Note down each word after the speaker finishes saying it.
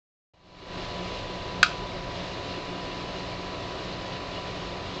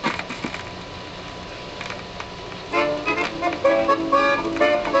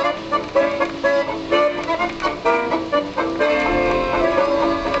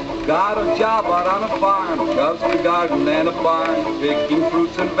got a job out on a farm, just a garden and a barn, picking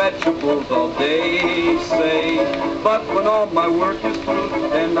fruits and vegetables all day, say. But when all my work is through,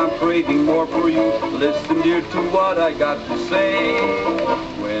 then I'm craving more for you. Listen, dear, to what I got to say.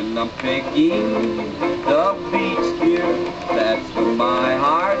 When I'm picking the beets, dear, that's when my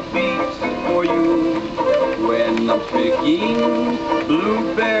heart beats for you. When I'm picking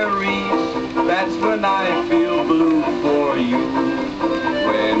blueberries, that's when I feel blue for you.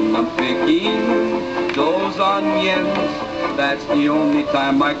 When I'm picking those onions, that's the only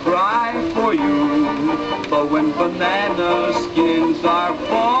time I cry for you. But when banana skins are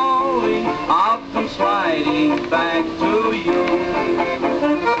falling, I'll come sliding back to you.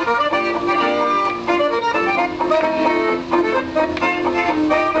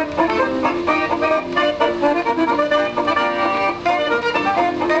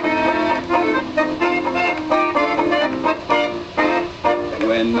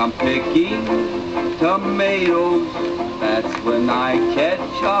 When I'm picking tomatoes, that's when I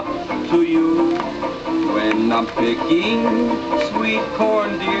catch up to you. When I'm picking sweet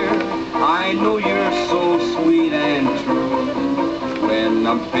corn, dear, I know you're so sweet and true. When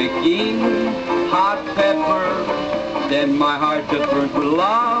I'm picking hot pepper, then my heart just burns with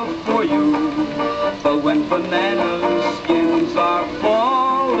love for you. But when banana skins are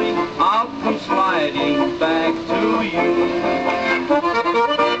falling, I'll come sliding back to you.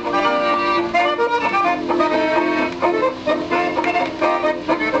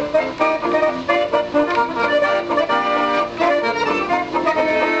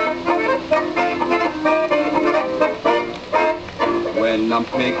 When I'm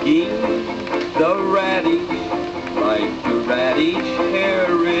picking the radish, like the radish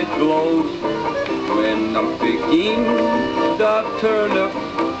hair it glows. When I'm picking the turnip,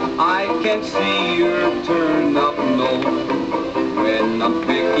 I can see your turnip nose. When I'm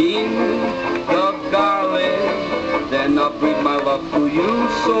picking the garlic, then I'll breathe my love to you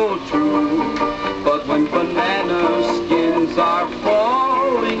so true. But when banana skins are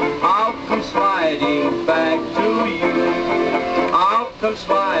falling, I'll come sliding back to you.